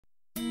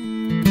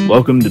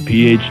Welcome to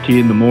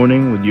PHT in the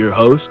Morning with your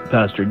host,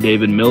 Pastor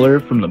David Miller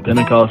from the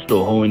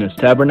Pentecostal Holiness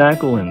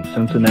Tabernacle in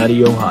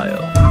Cincinnati, Ohio.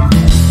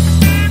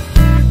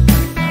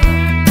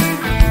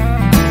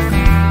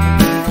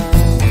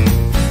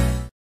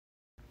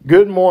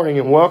 Good morning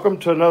and welcome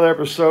to another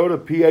episode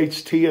of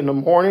PHT in the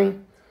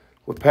Morning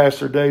with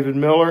Pastor David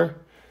Miller.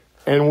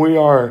 And we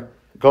are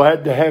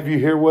glad to have you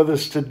here with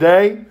us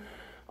today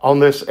on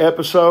this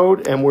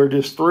episode. And we're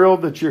just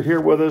thrilled that you're here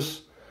with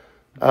us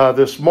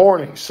this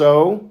morning.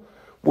 So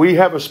we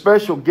have a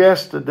special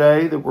guest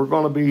today that we're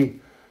going to be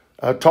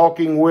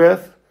talking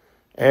with.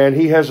 And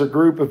he has a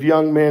group of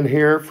young men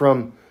here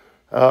from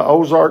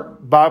Ozark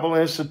Bible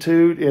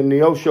Institute in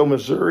Neosho,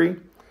 Missouri.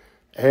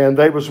 And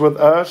they was with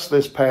us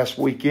this past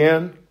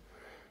weekend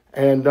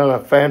and done a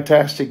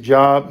fantastic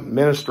job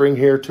ministering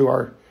here to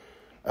our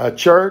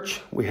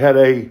church. We had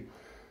a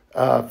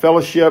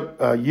fellowship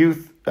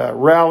youth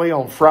rally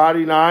on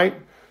Friday night,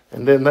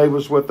 and then they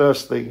was with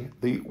us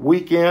the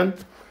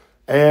weekend.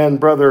 And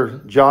Brother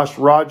Josh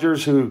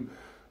Rogers, who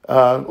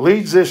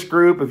leads this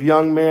group of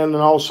young men and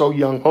also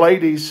young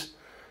ladies,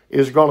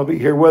 is going to be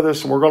here with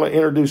us, and we're going to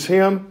introduce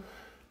him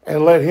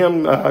and let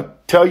him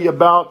tell you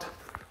about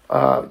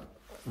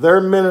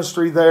their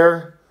ministry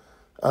there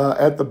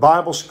at the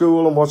Bible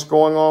school and what's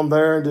going on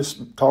there, and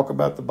just talk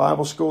about the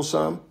Bible school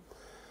some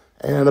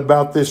and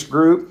about this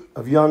group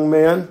of young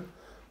men.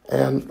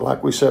 And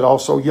like we said,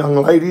 also young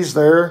ladies.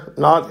 They're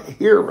not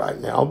here right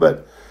now,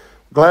 but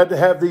glad to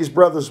have these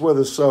brothers with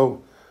us.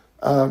 So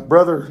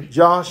Brother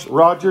Josh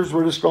Rogers,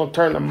 we're just going to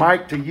turn the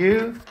mic to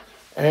you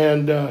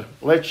and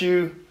let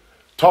you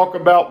talk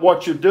about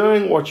what you're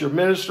doing, what your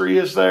ministry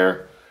is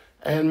there,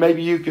 and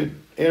maybe you could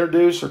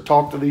introduce or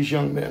talk to these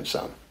young men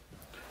some.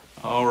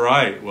 All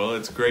right. Well,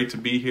 it's great to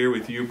be here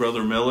with you,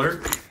 Brother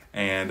Miller.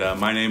 And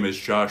my name is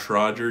Josh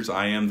Rogers.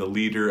 I am the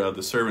leader of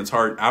the Servant's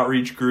Heart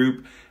Outreach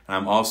Group. And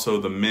I'm also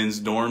the men's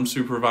dorm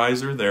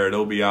supervisor there at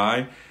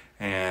OBI.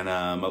 And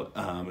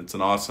it's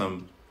an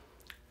awesome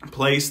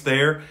place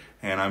there.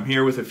 And I'm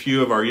here with a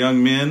few of our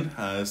young men,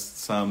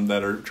 some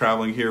that are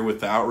traveling here with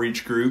the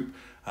outreach group.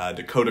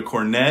 Dakota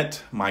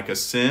Cornett, Micah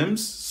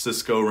Sims,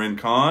 Cisco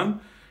Rincon,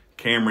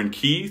 Cameron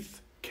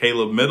Keith,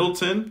 Caleb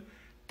Middleton,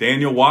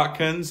 Daniel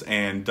Watkins,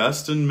 and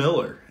Dustin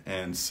Miller.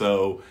 And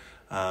so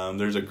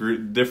there's a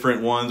group,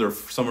 different ones, or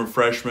some are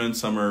freshmen,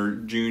 some are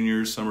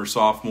juniors, some are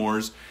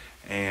sophomores,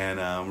 and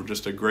we're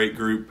just a great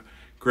group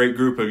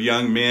of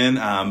young men.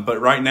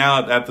 But right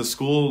now at the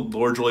school, the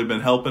Lord's really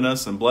been helping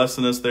us and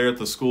blessing us there at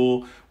the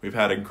school. We've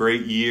had a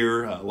great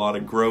year, a lot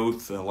of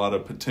growth, a lot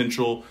of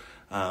potential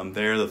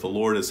there that the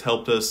Lord has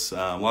helped us.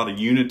 A lot of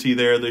unity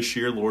there this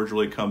year. The Lord's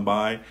really come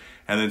by.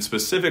 And then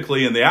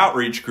specifically in the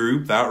outreach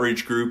group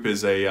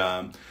is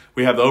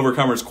we have the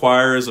Overcomers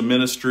Choir as a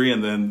ministry,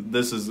 and then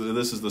this is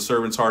the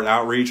Servant's Heart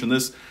Outreach, and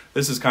this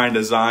is kind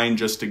of designed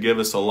just to give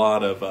us a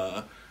lot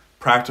of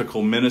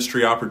practical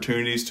ministry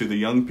opportunities to the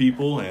young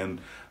people, and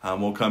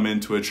we'll come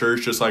into a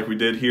church just like we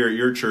did here at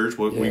your church.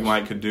 We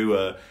could do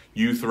a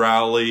youth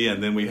rally,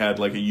 and then we had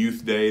like a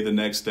youth day the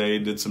next day,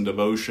 did some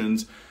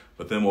devotions,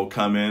 but then we'll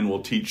come in,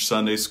 we'll teach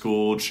Sunday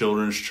school,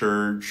 children's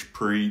church,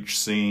 preach,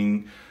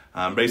 sing,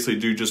 basically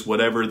do just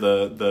whatever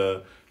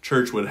the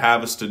church would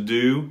have us to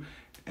do.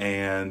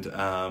 And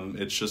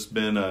it's just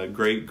been a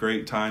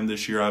great time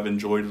this year. I've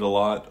enjoyed it a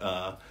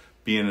lot,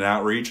 being in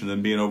outreach and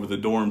then being over the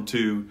dorm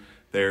too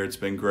there. It's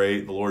been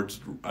great. The Lord,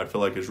 I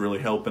feel like, is really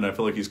helping. I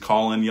feel like He's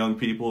calling young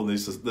people.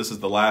 This is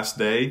the last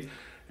day,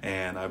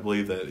 and I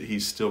believe that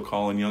He's still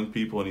calling young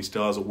people, and He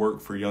still has a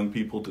work for young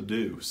people to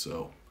do.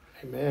 So,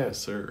 Amen. Yes,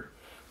 sir.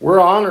 We're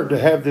honored to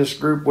have this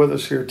group with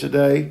us here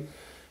today,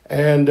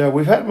 and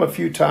we've had them a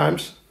few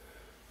times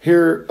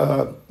here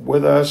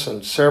with us,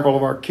 and several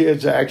of our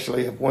kids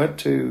actually have went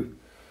to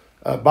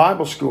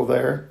Bible school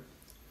there.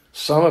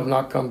 Some have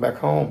not come back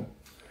home.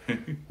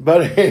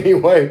 But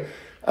anyway,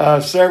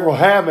 several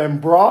have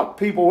and brought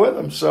people with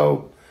them.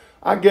 So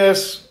I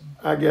guess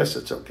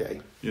it's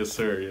okay. Yes,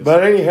 sir. Yes,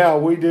 but anyhow,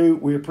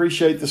 we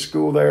appreciate the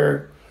school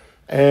there.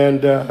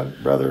 And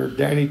Brother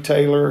Danny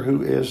Taylor,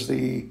 who is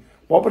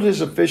what would his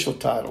official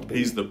title be?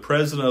 He's the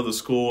president of the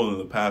school and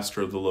the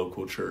pastor of the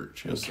local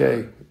church. Yes,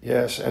 okay, sir.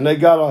 Yes. And they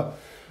got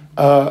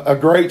a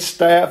great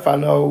staff. I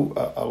know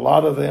a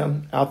lot of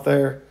them out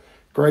there.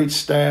 Great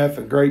staff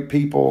and great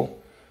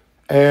people.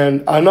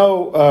 And I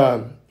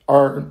know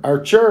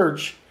our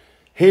church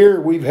here,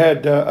 we've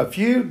had a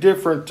few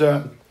different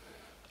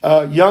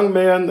young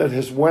men that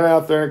has went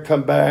out there and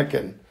come back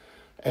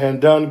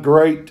and done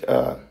great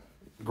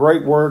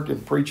work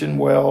and preaching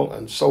well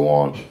and so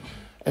on.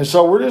 And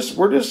so we're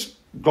just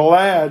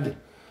glad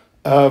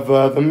of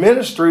the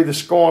ministry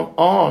that's going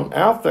on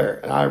out there.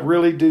 And I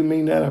really do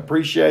mean that. I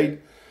appreciate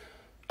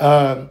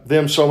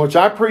them so much.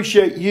 I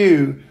appreciate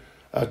you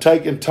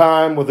taking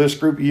time with this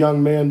group of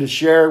young men to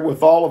share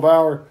with all of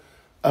our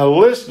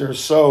listeners.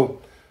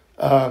 So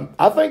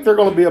I think they're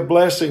going to be a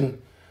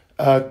blessing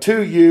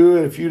to you.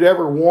 And if you'd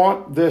ever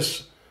want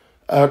this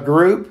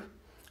group,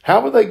 how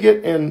would they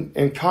get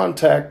in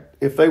contact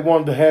if they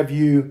wanted to have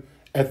you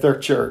at their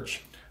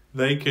church?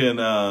 They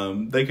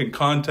can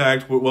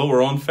contact. Well,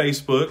 we're on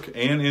Facebook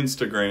and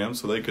Instagram,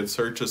 so they could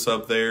search us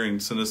up there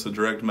and send us a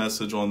direct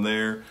message on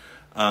there.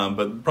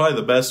 But probably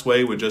the best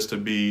way would just to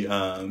be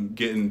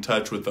get in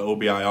touch with the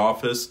OBI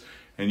office,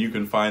 and you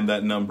can find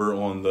that number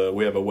on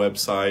we have a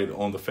website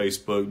on the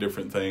Facebook,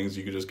 different things.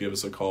 You could just give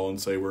us a call and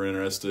say we're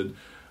interested.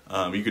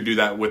 You could do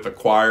that with the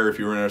choir if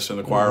you were interested in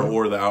the choir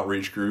or the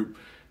outreach group.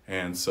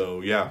 And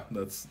so, yeah,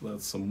 that's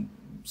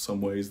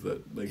some ways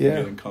that they can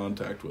get in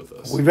contact with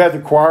us. We've had the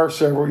choir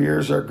several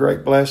years. They're a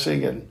great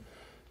blessing,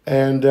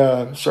 and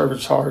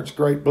Servant's Heart's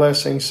great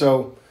blessing.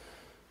 So,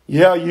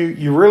 yeah,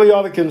 you really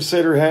ought to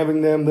consider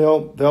having them.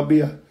 They'll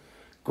be a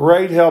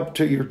great help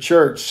to your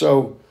church.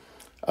 So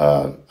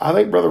I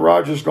think Brother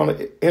Roger's is going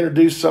to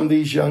introduce some of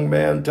these young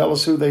men, tell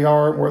us who they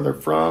are and where they're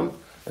from,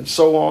 and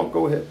so on.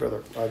 Go ahead,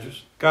 Brother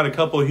Rogers. Got a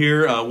couple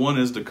here. One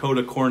is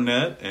Dakota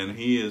Cornett, and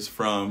he is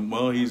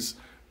he's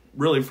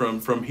really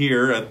from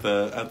here at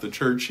the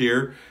church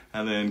here.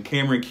 And then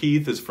Cameron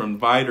Keith is from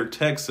Vidor,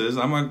 Texas.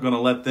 I'm going to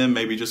let them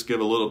maybe just give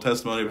a little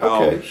testimony of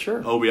how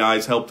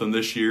OBI's helped them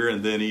this year,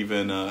 and then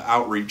even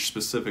outreach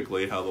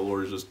specifically, how the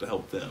Lord has just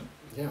helped them.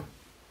 Yeah.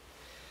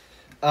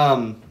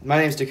 My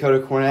name's Dakota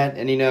Cornett,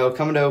 and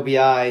coming to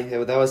OBI,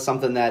 that was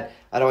something that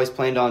I'd always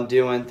planned on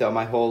doing throughout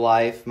my whole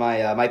life.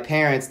 My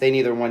parents, they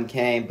neither one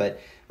came,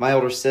 but my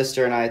older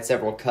sister and I had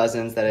several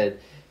cousins that had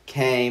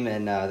came,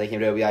 and they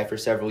came to OBI for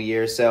several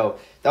years. So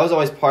that was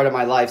always part of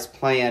my life's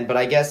plan, but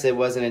I guess it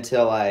wasn't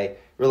until I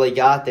really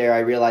got there I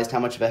realized how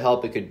much of a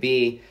help it could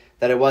be,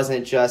 that it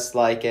wasn't just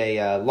like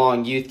a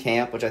long youth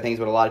camp, which I think is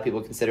what a lot of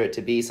people consider it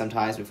to be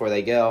sometimes before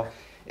they go.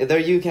 There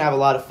you can have a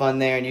lot of fun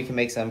there, and you can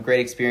make some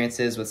great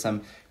experiences with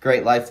some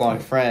great lifelong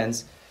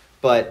friends,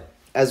 but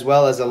as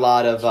well as a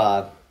lot of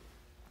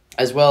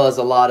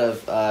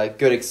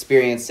good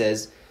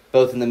experiences,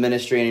 both in the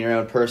ministry and in your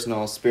own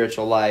personal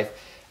spiritual life.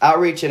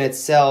 Outreach in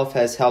itself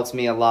has helped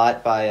me a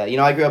lot by,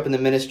 I grew up in the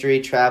ministry,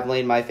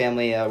 traveling. My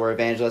family were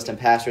evangelists and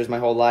pastors my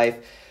whole life.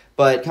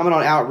 But coming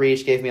on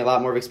outreach gave me a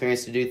lot more of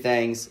experience to do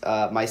things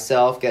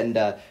myself, getting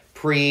to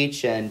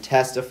preach and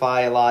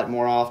testify a lot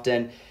more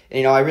often.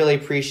 And, I really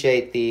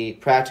appreciate the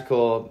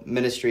practical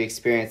ministry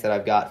experience that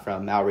I've got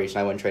from outreach, and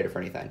I wouldn't trade it for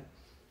anything.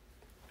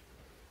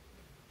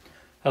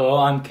 Hello,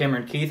 I'm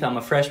Cameron Keith. I'm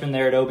a freshman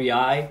there at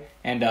OBI,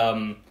 and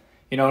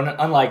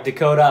unlike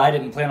Dakota, I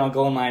didn't plan on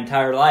going my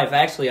entire life.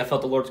 Actually, I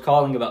felt the Lord's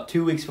calling about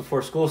 2 weeks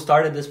before school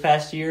started this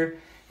past year.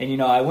 And,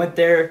 I went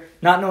there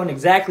not knowing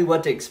exactly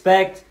what to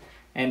expect.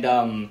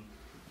 And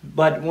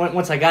but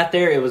once I got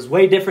there, it was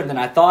way different than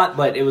I thought,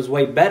 but it was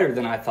way better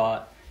than I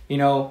thought.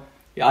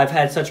 I've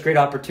had such great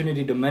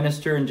opportunity to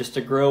minister and just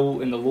to grow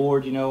in the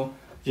Lord,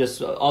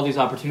 just all these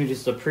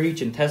opportunities to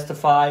preach and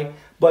testify.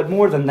 But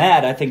more than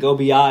that, I think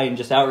OBI and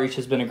just outreach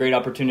has been a great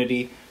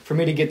opportunity for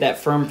me to get that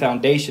firm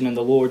foundation in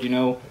the Lord.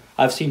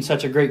 I've seen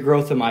such a great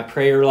growth in my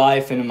prayer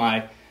life and in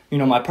my,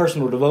 my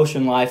personal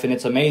devotion life, and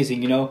it's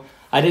amazing.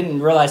 I didn't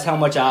realize how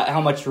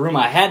much room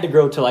I had to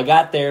grow till I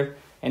got there,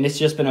 and it's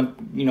just been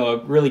a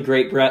really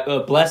great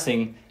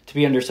blessing to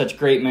be under such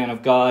great man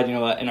of God,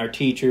 and our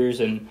teachers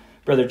and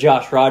Brother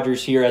Josh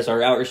Rogers here as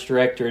our outreach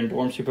director and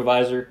dorm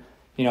supervisor.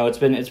 It's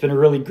been a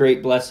really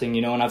great blessing,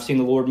 and I've seen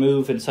the Lord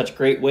move in such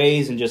great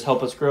ways and just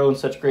help us grow in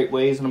such great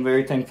ways, and I'm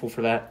very thankful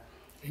for that.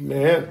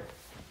 Amen.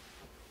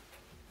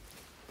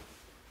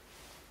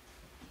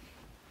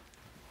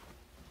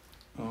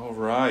 All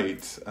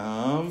right.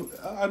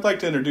 I'd like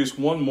to introduce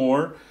one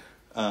more,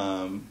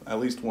 at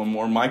least one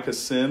more. Micah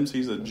Sims,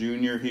 he's a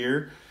junior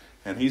here,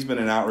 and he's been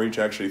in outreach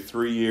actually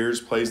 3 years,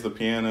 plays the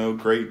piano,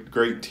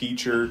 great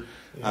teacher.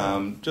 Yeah.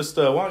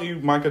 Why don't you,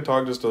 Micah,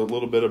 talk just a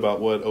little bit about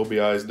what OBI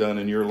has done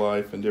in your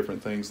life and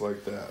different things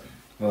like that.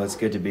 Well, it's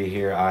good to be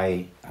here.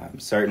 I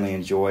certainly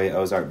enjoy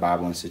Ozark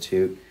Bible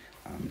Institute.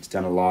 It's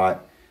done a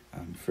lot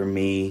for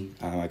me.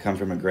 I come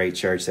from a great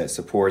church that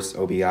supports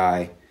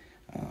OBI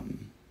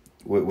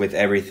with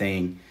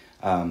everything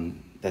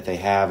that they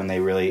have, and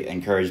they really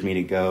encourage me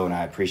to go, and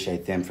I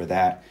appreciate them for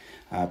that.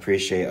 I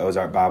appreciate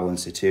Ozark Bible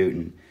Institute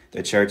and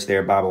the church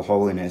there, Bible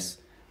Holiness.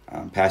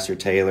 Pastor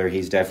Taylor,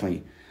 he's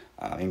definitely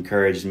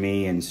encouraged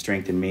me and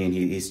strengthened me, and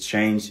he's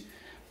changed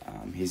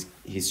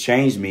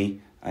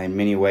me in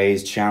many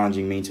ways,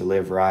 challenging me to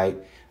live right,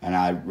 and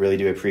I really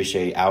do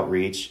appreciate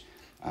outreach.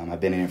 I've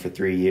been in it for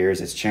 3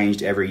 years. It's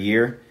changed every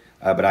year,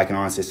 but I can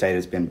honestly say that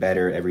it's been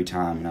better every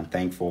time, and I'm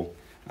thankful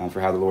for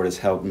how the Lord has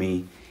helped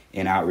me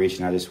in outreach,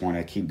 and I just want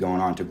to keep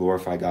going on to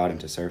glorify God and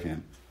to serve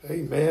Him.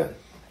 Amen.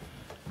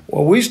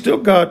 Well, we still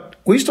got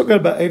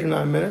about 8 or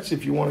 9 minutes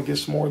if you want to get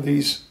some more of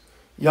these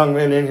young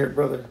men in here,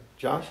 Brother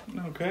Josh.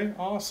 Okay,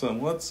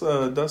 awesome. Let's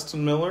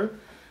Dustin Miller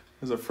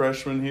is a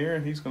freshman here,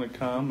 and he's going to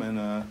come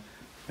and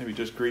maybe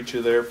just greet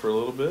you there for a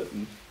little bit.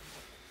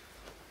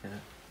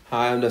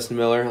 Hi, I'm Dustin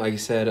Miller. Like you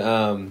said,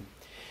 I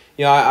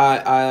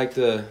like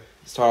to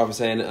start off by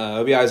saying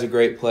OBI is a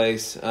great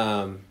place.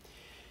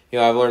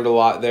 I've learned a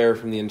lot there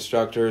from the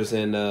instructors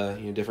and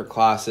different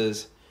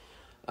classes.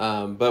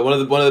 But one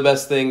of the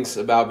best things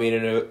about being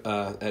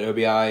at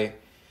OBI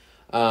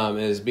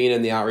is being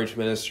in the outreach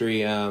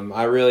ministry.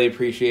 I really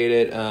appreciate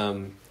it.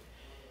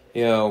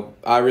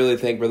 I really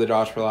thank Brother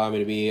Josh for allowing me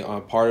to be a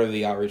part of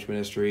the outreach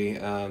ministry.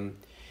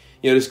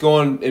 Just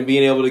going and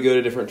being able to go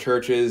to different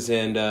churches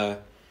and,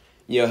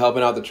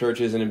 helping out the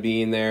churches and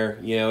being there,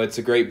 it's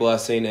a great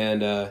blessing.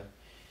 And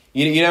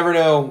you never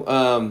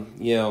know,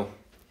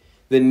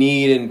 the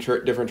need in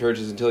different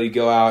churches until you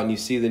go out and you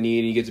see the need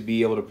and you get to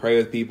be able to pray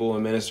with people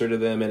and minister to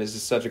them. And it's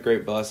just such a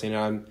great blessing.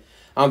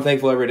 I'm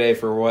thankful every day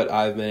for what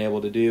I've been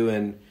able to do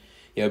and,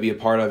 be a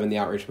part of in the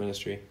outreach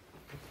ministry.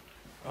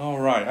 All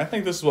right. I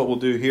think this is what we'll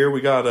do here.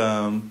 We got,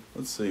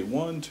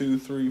 1, 2,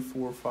 3,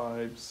 4,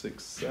 5,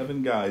 6,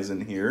 7 guys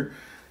in here.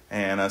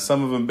 And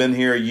some of them been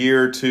here a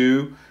year or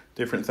two,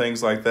 different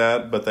things like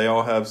that. But they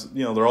all have,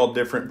 they're all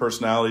different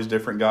personalities,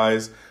 different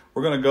guys.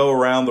 We're going to go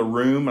around the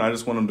room, and I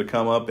just want them to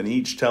come up and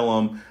each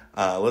tell them,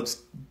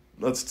 let's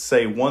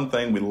say one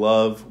thing we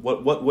love.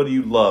 What do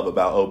you love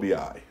about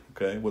OBI?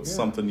 Okay, what's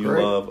something you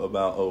love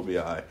about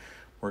OBI?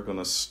 We're going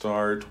to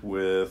start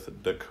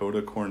with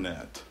Dakota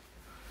Cornett.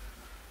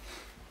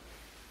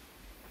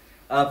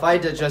 If I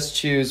had to just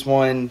choose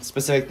one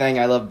specific thing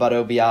I love about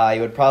OBI,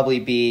 it would probably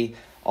be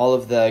all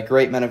of the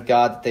great men of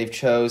God that they've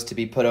chose to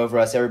be put over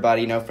us.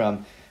 Everybody,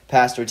 from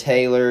Pastor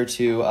Taylor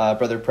to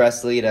Brother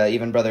Presley to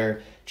even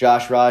Brother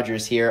Josh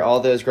Rogers here, all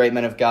those great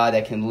men of God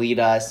that can lead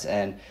us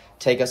and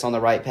take us on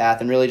the right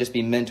path and really just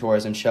be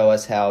mentors and show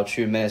us how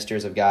true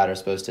ministers of God are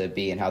supposed to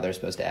be and how they're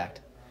supposed to act.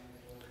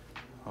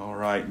 All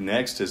right,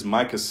 next is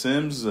Micah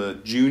Sims,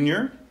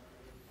 Jr.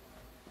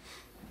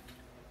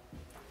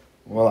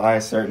 Well, I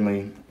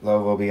certainly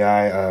love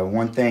OBI.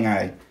 One thing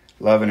I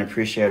love and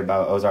appreciate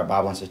about Ozark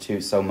Bible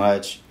Institute so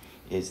much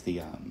is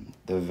the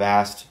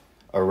vast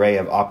array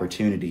of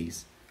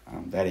opportunities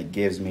that it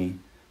gives me.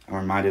 I'm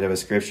reminded of a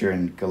scripture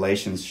in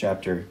Galatians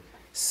chapter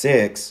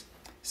 6. It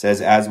says,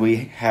 "As we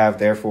have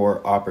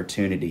therefore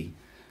opportunity,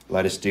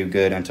 let us do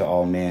good unto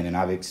all men." And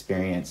I've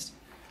experienced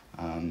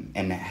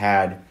and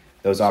had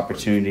those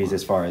opportunities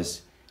as far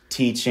as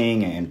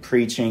teaching and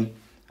preaching,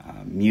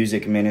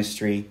 music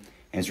ministry.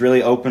 And it's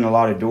really opened a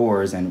lot of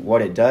doors. And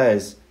what it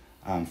does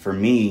for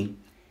me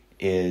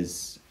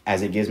is,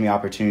 as it gives me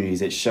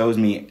opportunities, it shows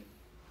me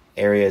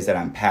areas that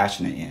I'm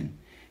passionate in.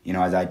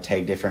 As I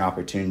take different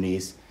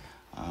opportunities,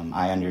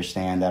 I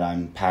understand that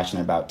I'm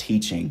passionate about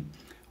teaching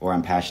or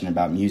I'm passionate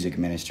about music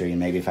ministry. And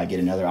maybe if I get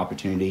another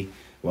opportunity,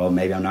 well,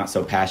 maybe I'm not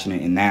so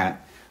passionate in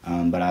that,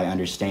 but I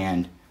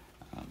understand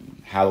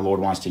how the Lord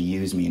wants to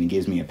use me and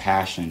gives me a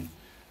passion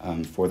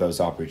for those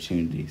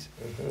opportunities.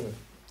 Mm-hmm.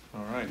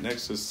 All right,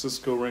 next is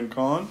Cisco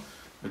Rincon,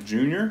 a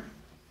junior.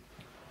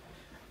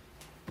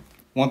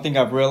 One thing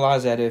I've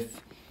realized that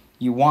if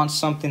you want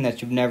something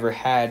that you've never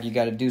had, you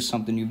got to do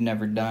something you've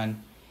never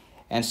done.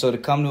 And so to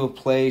come to a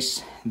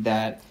place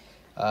that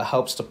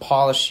helps to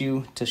polish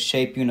you, to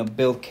shape you, and to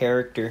build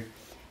character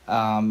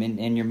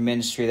in your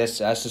ministry, that's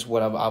just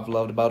what I've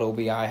loved about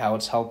OBI, how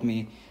it's helped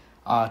me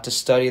to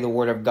study the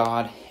Word of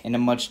God in a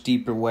much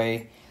deeper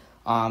way.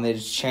 It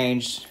has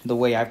changed the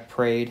way I've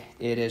prayed.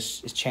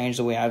 It's changed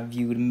the way I've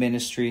viewed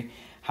ministry,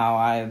 how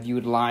I have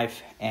viewed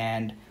life,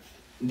 and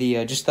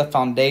the just the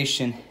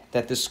foundation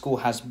that this school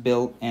has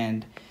built,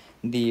 and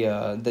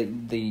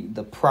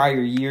the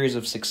prior years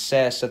of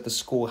success that the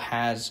school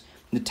has,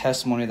 the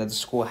testimony that the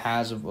school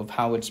has of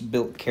how it's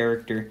built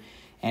character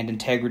and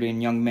integrity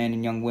in young men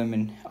and young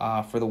women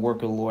for the work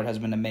of the Lord has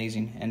been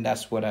amazing, and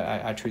that's what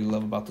I truly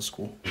love about the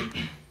school.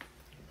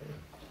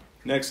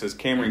 Next is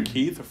Cameron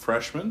Keith, a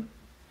freshman.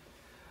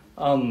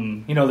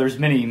 There's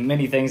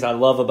many things I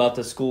love about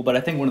the school, but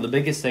I think one of the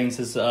biggest things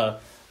is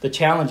the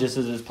challenges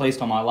it has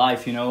placed on my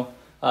life.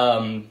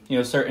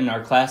 Certain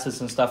our classes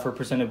and stuff are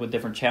presented with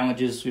different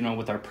challenges,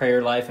 with our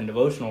prayer life and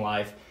devotional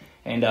life,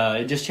 and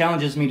it just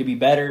challenges me to be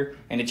better,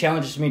 and it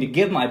challenges me to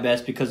give my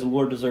best because the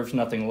Lord deserves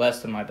nothing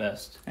less than my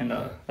best, and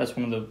that's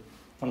one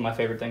of my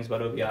favorite things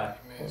about OBI.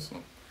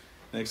 Awesome.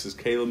 Next is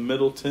Caleb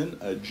Middleton,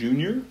 a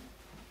junior.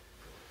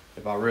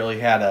 If I really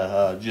had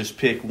to just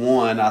pick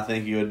one, I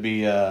think it would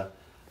be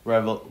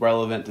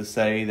relevant to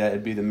say that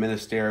it'd be the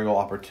ministerial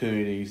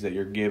opportunities that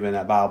you're given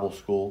at Bible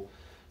school.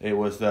 It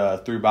was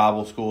through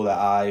Bible school that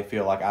I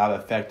feel like I've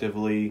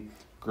effectively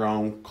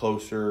grown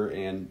closer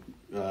and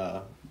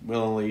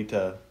willingly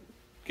to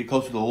get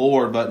closer to the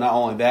Lord, but not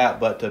only that,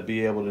 but to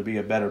be able to be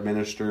a better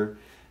minister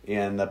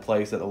in the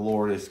place that the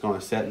Lord is going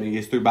to set me.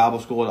 It's through Bible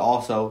school. It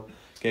also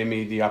gave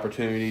me the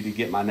opportunity to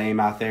get my name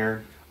out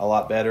there a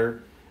lot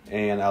better,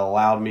 and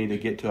allowed me to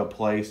get to a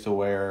place to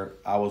where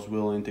I was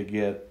willing to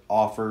get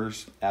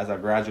offers as I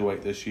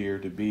graduate this year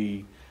to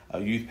be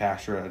a youth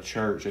pastor at a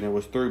church. And it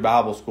was through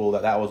Bible school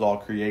that was all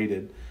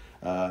created.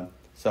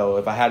 So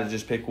if I had to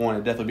just pick one,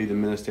 it'd definitely be the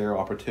ministerial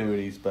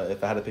opportunities. But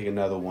if I had to pick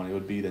another one, it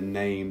would be the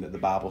name that the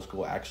Bible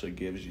school actually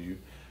gives you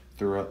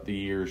throughout the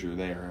years you're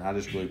there. And I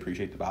just really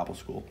appreciate the Bible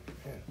school.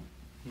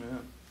 Yeah.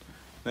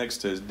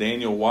 Next is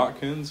Daniel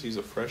Watkins. He's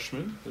a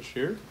freshman this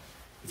year.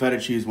 If I had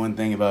to choose one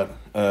thing about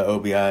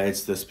OBI,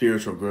 it's the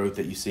spiritual growth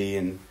that you see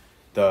in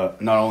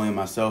not only in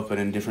myself but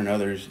in different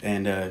others,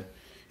 and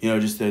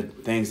just the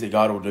things that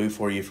God will do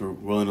for you if you're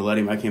willing to let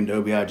Him. I came to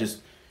OBI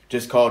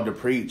just called to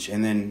preach,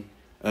 and then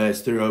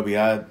it's through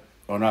OBI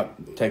well,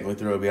 not technically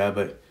through OBI,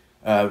 but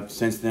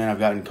since then I've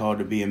gotten called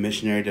to be a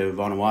missionary to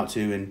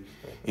Vanuatu,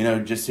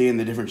 and just seeing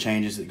the different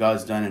changes that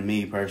God's done in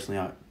me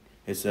personally,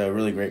 it's a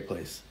really great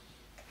place.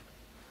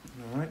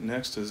 All right,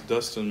 next is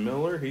Dustin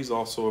Miller. He's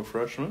also a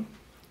freshman.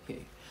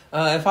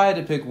 If I had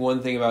to pick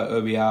one thing about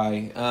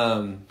OBI,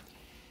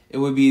 it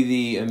would be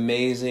the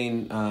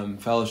amazing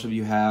fellowship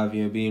you have,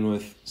 being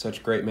with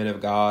such great men of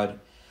God.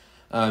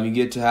 You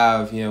get to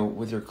have,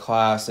 with your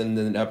class and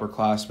then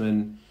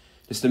upperclassmen,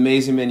 just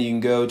amazing men you can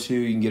go to,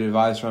 you can get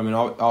advice from, and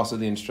also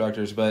the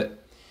instructors. But,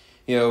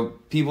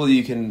 people that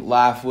you can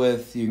laugh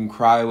with, you can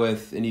cry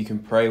with, and you can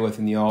pray with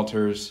in the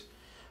altars.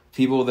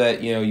 People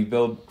that, you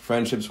build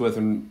friendships with,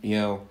 and,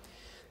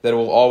 that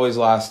will always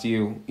last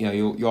you.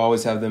 You'll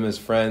always have them as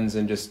friends,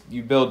 and just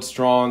you build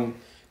strong,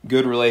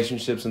 good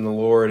relationships in the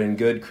Lord and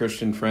good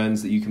Christian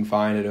friends that you can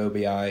find at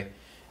OBI.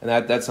 And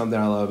that's something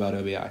I love about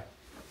OBI.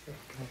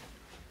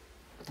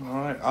 All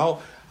right.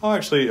 I'll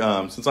actually,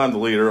 since I'm the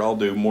leader, I'll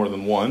do more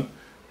than one.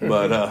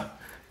 But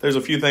there's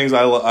a few things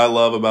I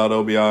love about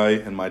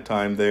OBI and my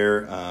time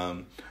there.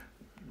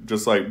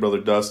 Just like Brother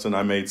Dustin,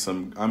 I made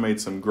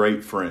some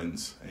great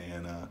friends,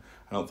 and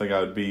I don't think I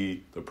would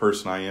be the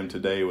person I am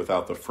today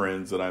without the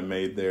friends that I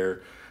made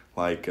there,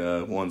 like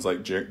ones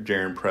like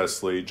Jaron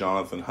Presley,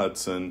 Jonathan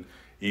Hudson,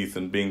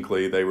 Ethan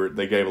Binkley.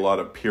 They gave a lot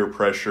of peer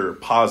pressure,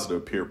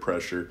 positive peer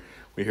pressure.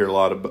 We hear a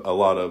lot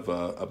of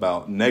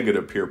about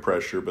negative peer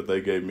pressure, but they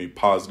gave me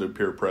positive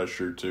peer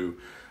pressure to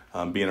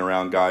being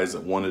around guys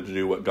that wanted to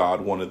do what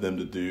God wanted them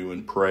to do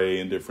and pray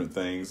and different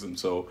things. And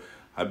so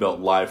I built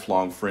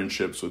lifelong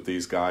friendships with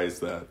these guys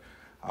that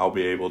I'll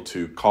be able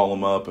to call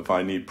them up if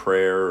I need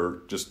prayer,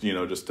 or just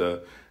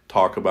to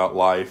talk about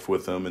life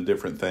with them and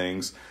different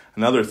things.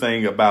 Another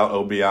thing about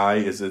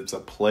OBI is it's a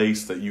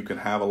place that you can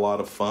have a lot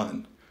of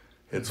fun.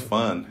 It's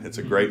fun. It's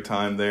a great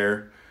time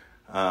there.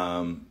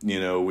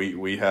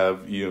 We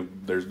have,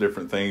 there's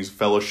different things,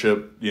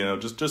 fellowship,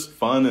 just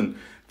fun, and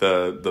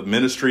the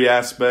ministry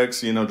aspects,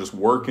 just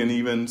working,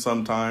 even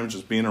sometimes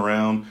just being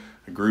around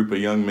a group of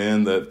young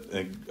men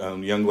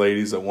young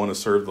ladies that want to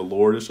serve the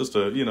Lord. It's just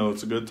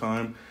it's a good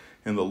time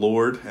in the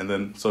Lord. And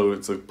then, so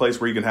it's a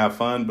place where you can have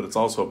fun, but it's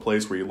also a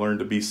place where you learn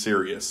to be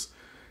serious.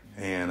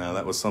 And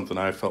that was something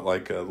I felt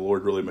like the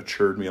Lord really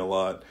matured me a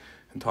lot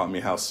and taught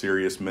me how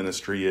serious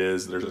ministry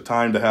is. There's a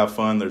time to have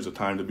fun. There's a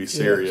time to be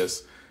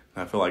serious. Yes.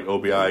 And I feel like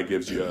OBI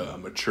gives you a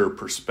mature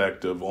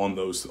perspective on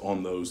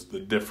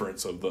the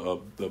difference of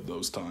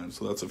those times.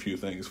 So that's a few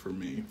things for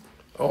me.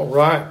 All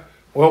right.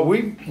 Well,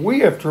 we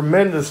have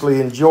tremendously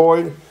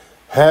enjoyed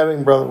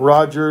having Brother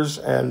Rogers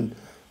and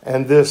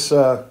this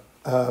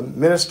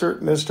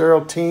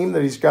ministerial team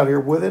that he's got here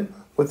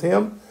with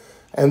him.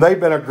 And they've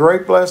been a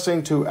great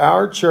blessing to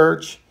our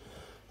church.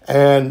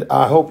 And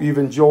I hope you've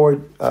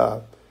enjoyed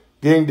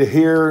getting to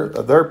hear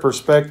their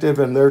perspective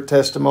and their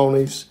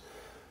testimonies.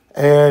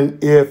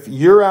 And if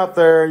you're out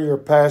there and you're a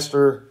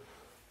pastor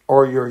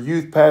or you're a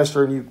youth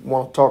pastor and you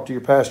want to talk to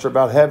your pastor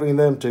about having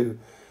them to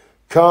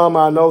come,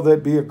 I know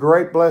that'd be a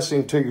great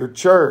blessing to your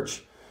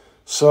church.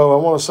 So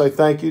I want to say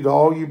thank you to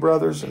all you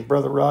brothers, and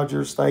Brother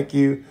Rogers, thank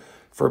you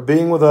for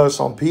being with us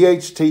on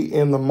PHT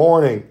in the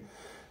morning.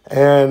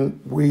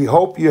 And we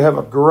hope you have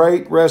a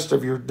great rest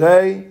of your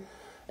day,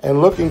 and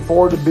looking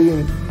forward to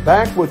being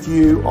back with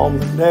you on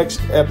the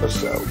next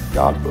episode.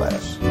 God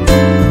bless.